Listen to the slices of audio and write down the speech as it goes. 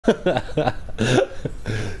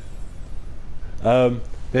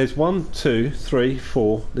There's 1, 2, 3,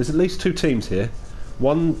 4. There's at least 2 teams here.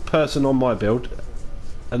 One person on my build.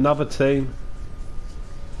 Another team.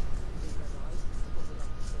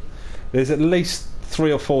 There's at least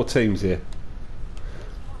 3 or 4 teams here.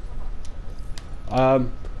 I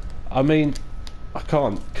mean, I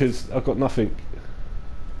can't because I've got nothing.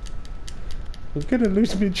 I'm gonna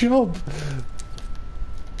lose my job.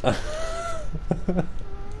 I'm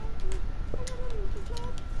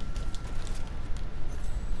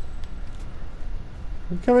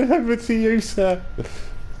coming over to you, sir.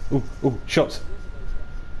 Oh, oh, shots.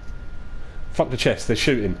 Fuck the chest, they're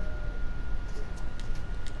shooting.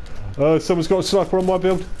 Someone's got a sniper on my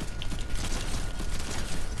build.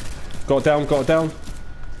 Got it down, got it down.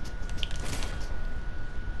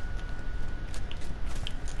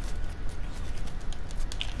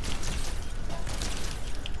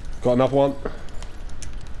 Got another one.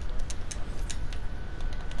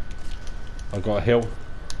 I've got a hill.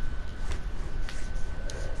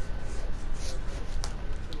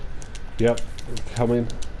 Yep, coming.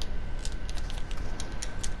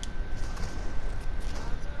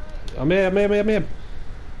 I'm here, I'm here, I'm here, I'm here.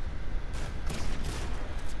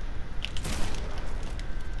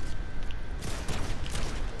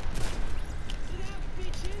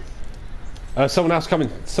 Someone else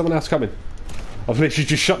coming, someone else coming. I've literally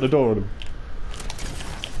just shut the door on them.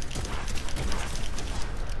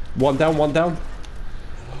 One down, one down.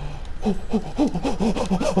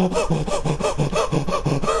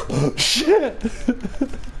 Shit!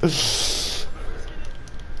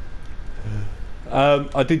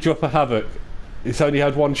 I did drop a Havoc. It's only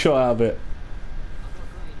had 1 shot out of it.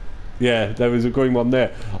 Yeah, there was a green one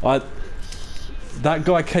there. That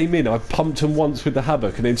guy came in, I pumped him once with the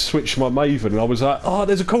Havoc and then switched my Maven and I was like, oh,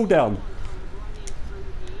 there's a cooldown.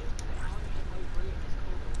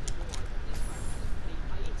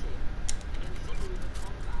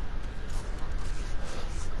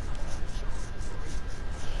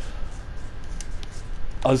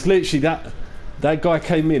 I was literally that guy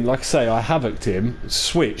came in, like I say, I Havoc'd him,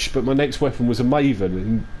 switched, but my next weapon was a Maven,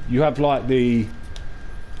 and you have like the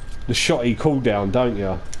shotty cooldown, don't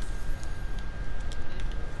you?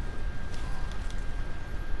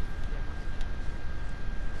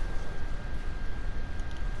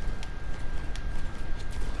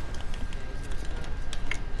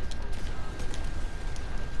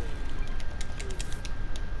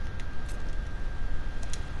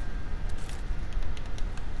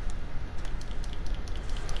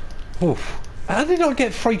 Oof. How did I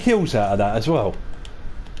get 3 kills out of that as well?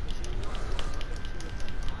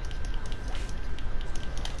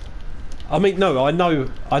 I mean, no, I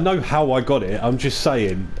know how I got it. I'm just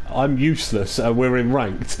saying, I'm useless and we're in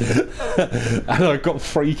ranked. And I got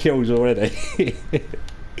 3 kills already.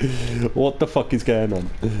 What the fuck is going on?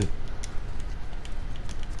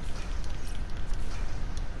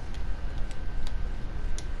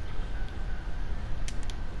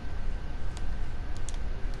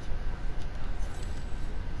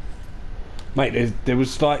 Mate, there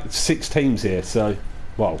was like 6 teams here, so...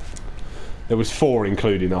 Well, there was 4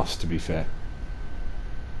 including us, to be fair.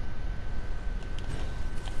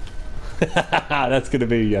 That's going to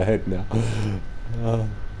be in your head now.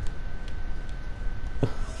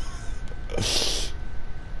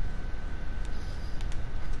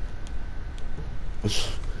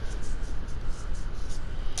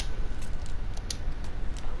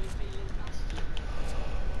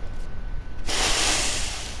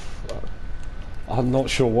 I'm not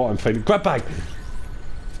sure what I'm feeling. Grab bag!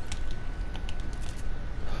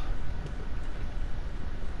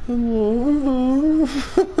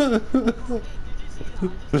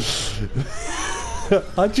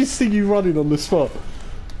 I just see you running on the spot.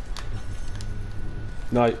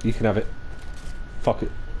 No, you can have it. Fuck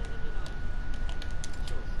it.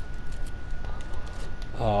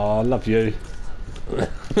 Oh, I love you.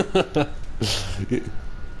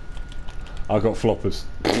 I got floppers.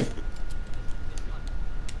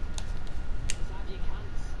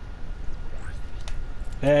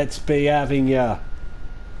 Let's be having ya.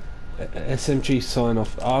 SMG sign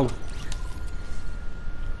off. Oh.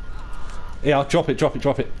 Yeah, I'll drop it, drop it,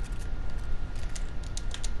 drop it.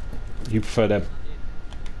 You prefer them?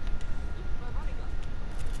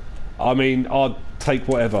 I mean, I'd take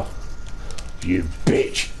whatever. You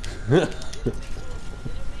bitch.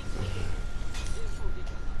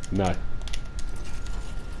 No.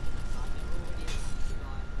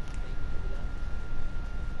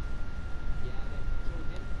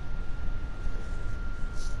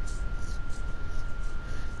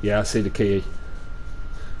 Yeah, I see the key.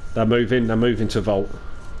 They're moving to vault.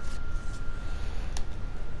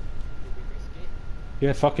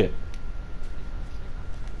 Yeah, fuck it.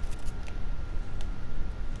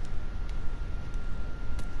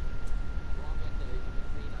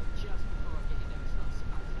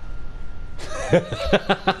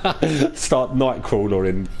 Start Nightcrawler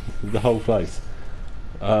in the whole place.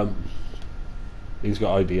 He's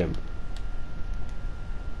got OBM.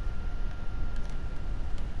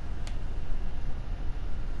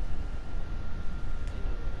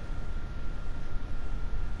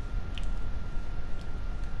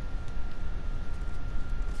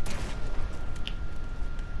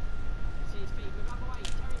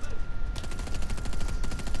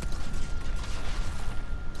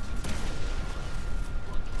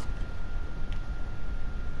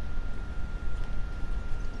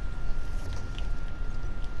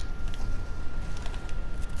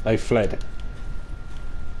 They fled.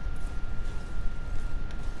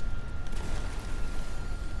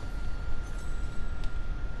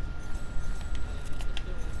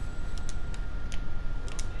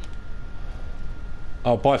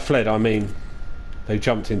 Oh, by fled I mean they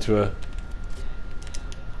jumped into a...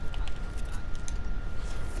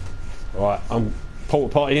 Right, I'm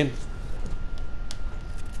porta pottying.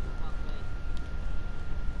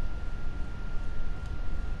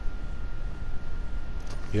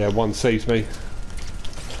 Yeah, one sees me.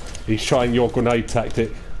 He's trying your grenade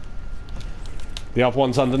tactic. The other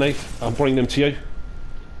one's underneath. I'll bring them to you.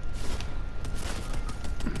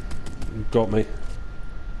 You got me.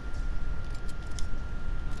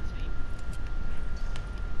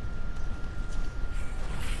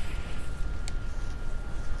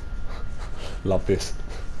 Love this.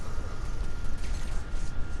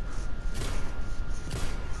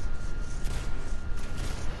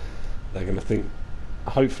 They're going to think,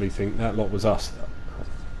 hopefully think that lot was us.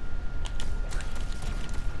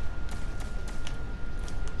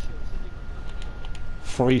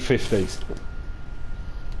 350s.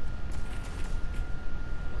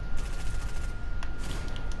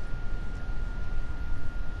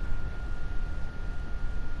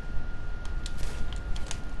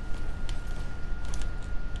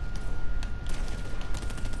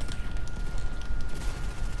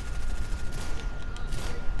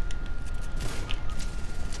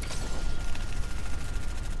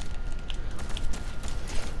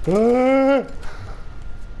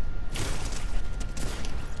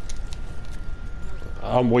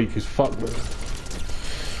 I'm weak as fuck, man.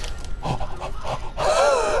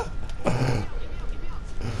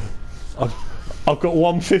 I've got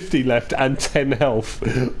 150 left and 10 health.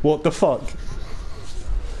 What the fuck?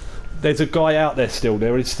 There's a guy out there still.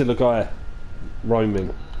 There is still a guy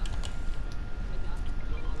roaming.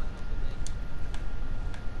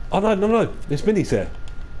 Oh no, no, no. There's minis there.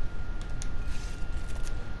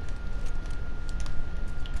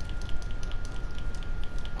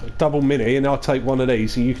 Double mini, and I'll take one of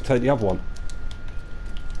these and you can take the other one.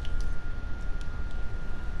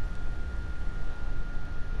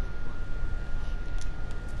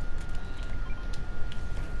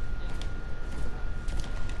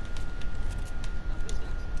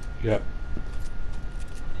 Yep.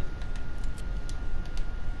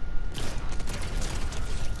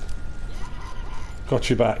 Got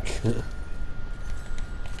you back.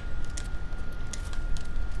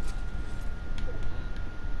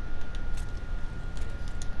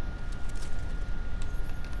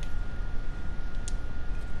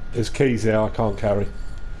 There's keys there I can't carry.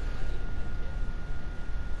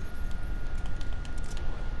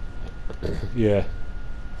 Yeah.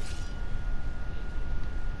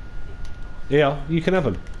 Yeah, you can have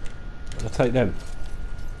them. I'll take them.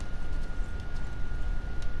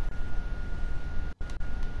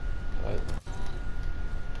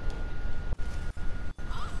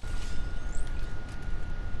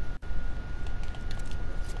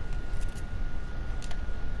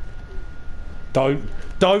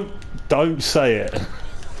 Don't say it.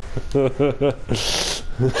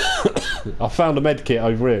 I found a med kit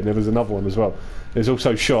over here and there was another one as well. There's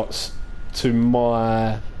also shots to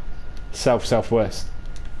my southwest.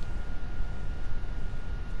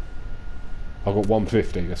 I've got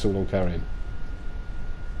 150, that's all I'm carrying.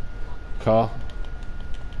 Car.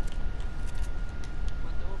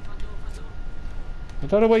 I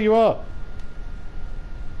don't know where you are.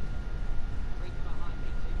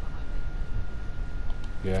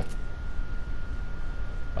 Yeah.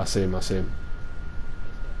 I see him, I see him.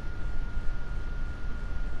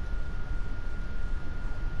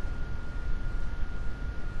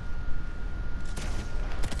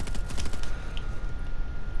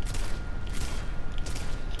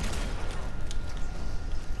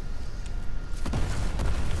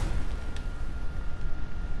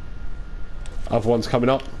 Other one's coming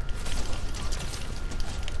up.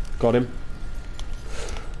 Got him.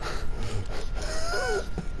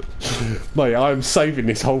 Mate, I'm saving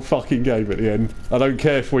this whole fucking game at the end. I don't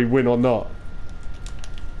care if we win or not.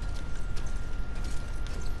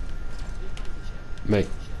 Me.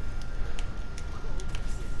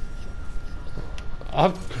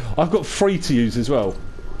 I've got 3 to use as well.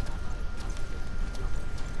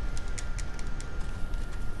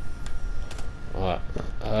 Alright.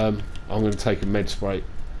 I'm going to take a med spray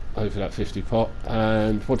over that 50 pot.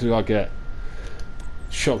 And what did I get?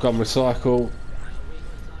 Shotgun recycle.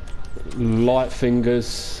 Light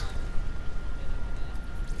fingers.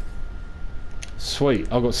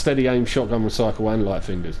 Sweet. I've got steady aim, shotgun recycle and light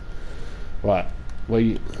fingers. Right. Where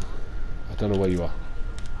you... I don't know where you are.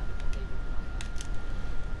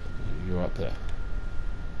 You're up there.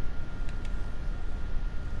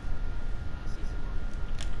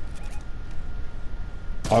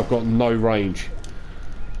 I've got no range.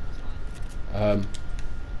 I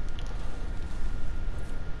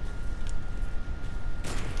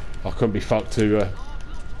couldn't be fucked to...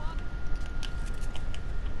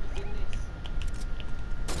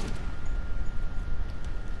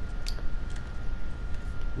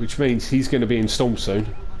 Which means he's going to be in storm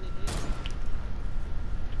soon.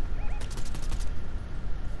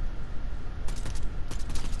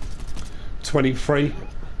 $23.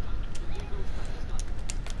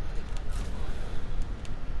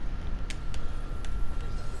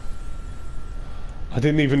 I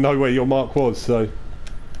didn't even know where your mark was, so...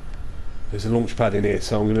 There's a launch pad in here,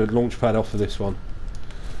 so I'm going to launch pad off of this one.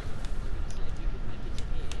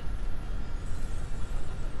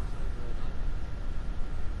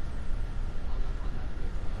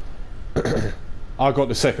 I got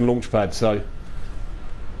the second launch pad, so...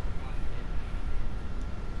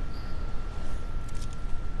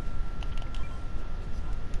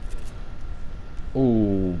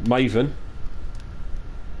 Ooh, Maven.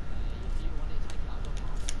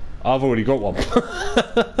 I've already got one.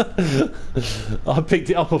 I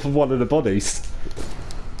picked it up off of one of the bodies.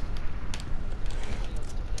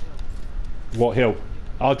 What hill?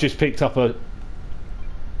 I just picked up a...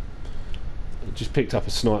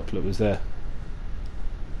 sniper that was there.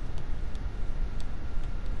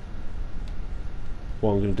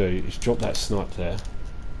 What I'm going to do is drop that snipe there.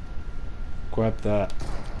 Grab that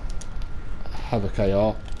Havoc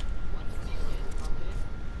AR.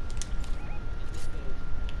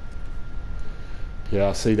 Yeah,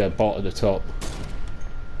 I see that bot at the top.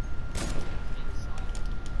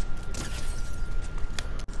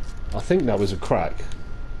 I think that was a crack.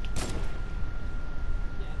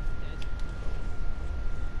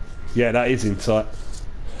 Yeah, that is in sight.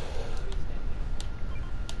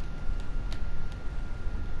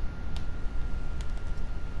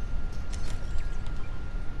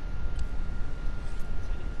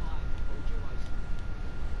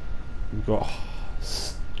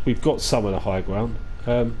 We've got some of the high ground.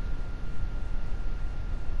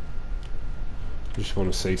 Just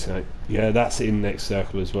want to see something. Yeah, that's in next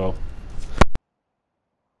circle as well.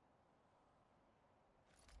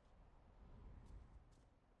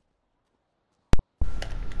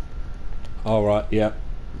 All right, yeah.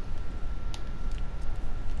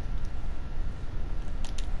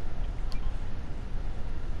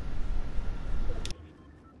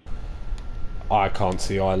 I can't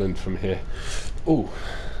see Island from here. Ooh.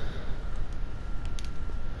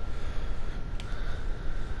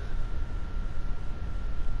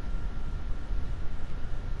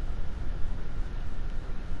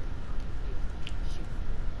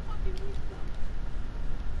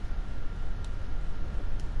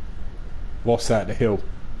 What's that, the hill?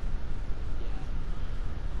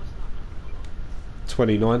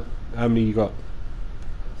 29. How many you got?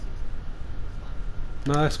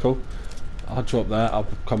 No, that's cool. I'll drop that, I'll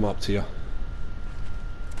come up to you.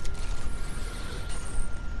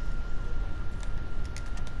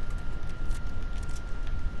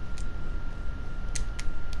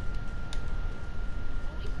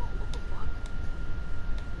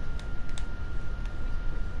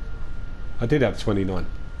 I did have 29.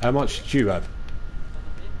 How much did you have?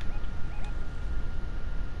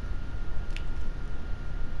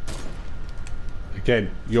 Again,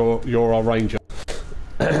 you're our ranger.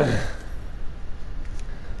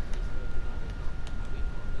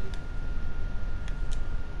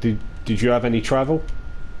 Did you have any travel?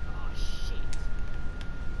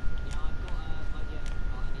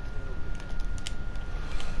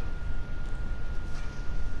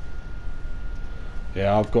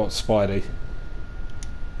 Yeah, I've got Spidey.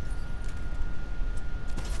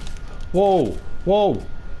 Whoa! Whoa!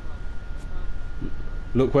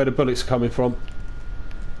 Look where the bullets are coming from.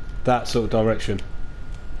 That sort of direction.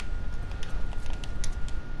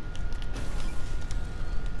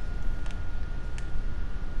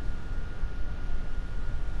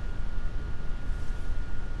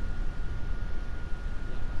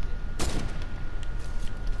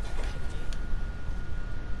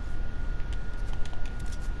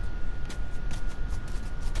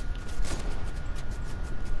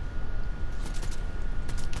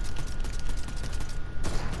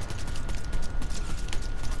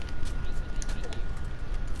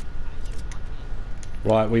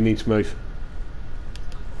 Right, we need to move.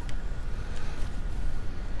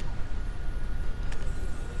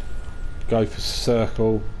 Go for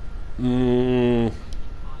circle.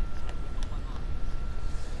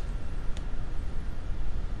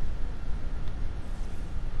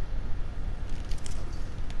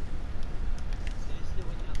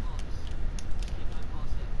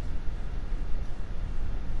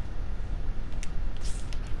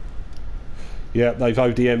 Yeah, they've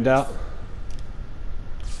ODM'd out.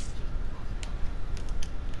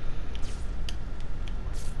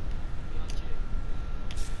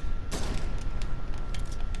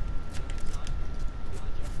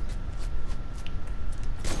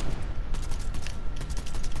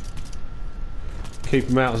 Keep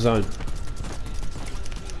them out of zone.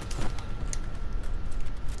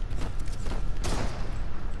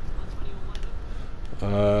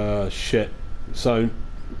 Shit. Zone.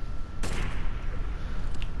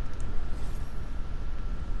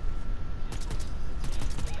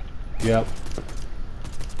 Yep.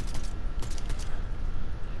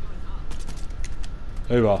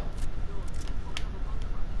 Hoorah.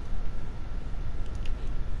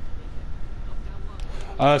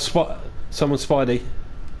 Someone Spidey.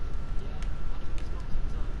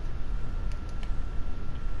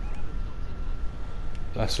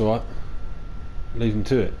 That's alright. Leave him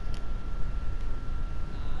to it.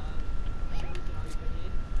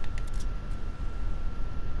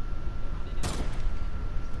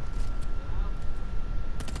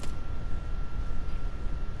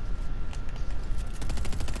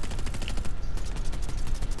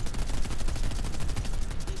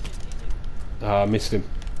 I missed him.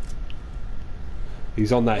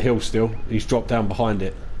 He's on that hill still. He's dropped down behind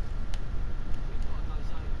it.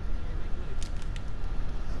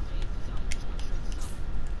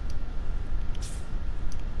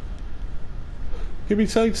 Give me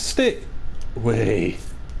something to stick. Wait.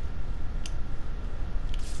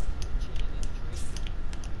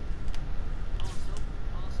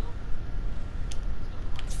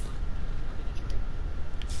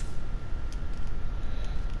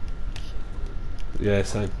 Yeah,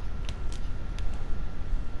 same.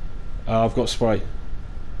 I've got spray.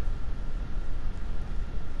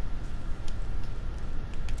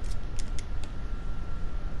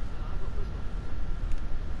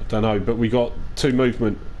 I don't know, but we got 2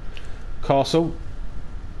 movement. Castle.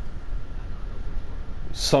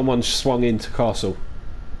 Someone swung into castle.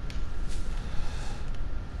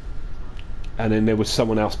 And then there was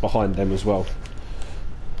someone else behind them as well.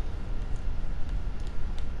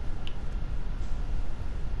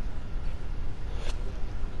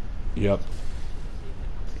 Yep.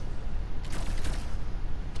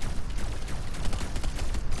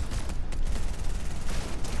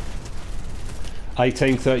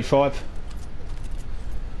 $18.35.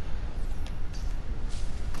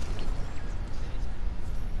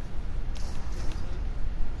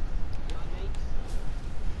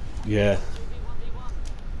 Yeah.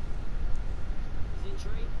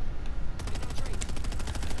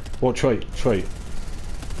 What tree? Tree.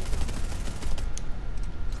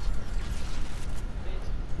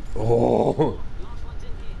 Oh.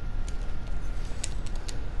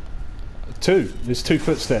 2. There's 2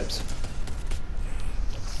 footsteps.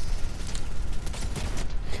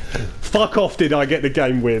 Fuck off, did I get the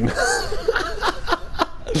game win?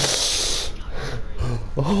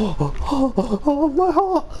 Oh, my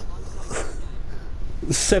heart.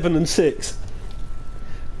 7 and 6.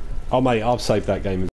 Oh mate, I've saved that game.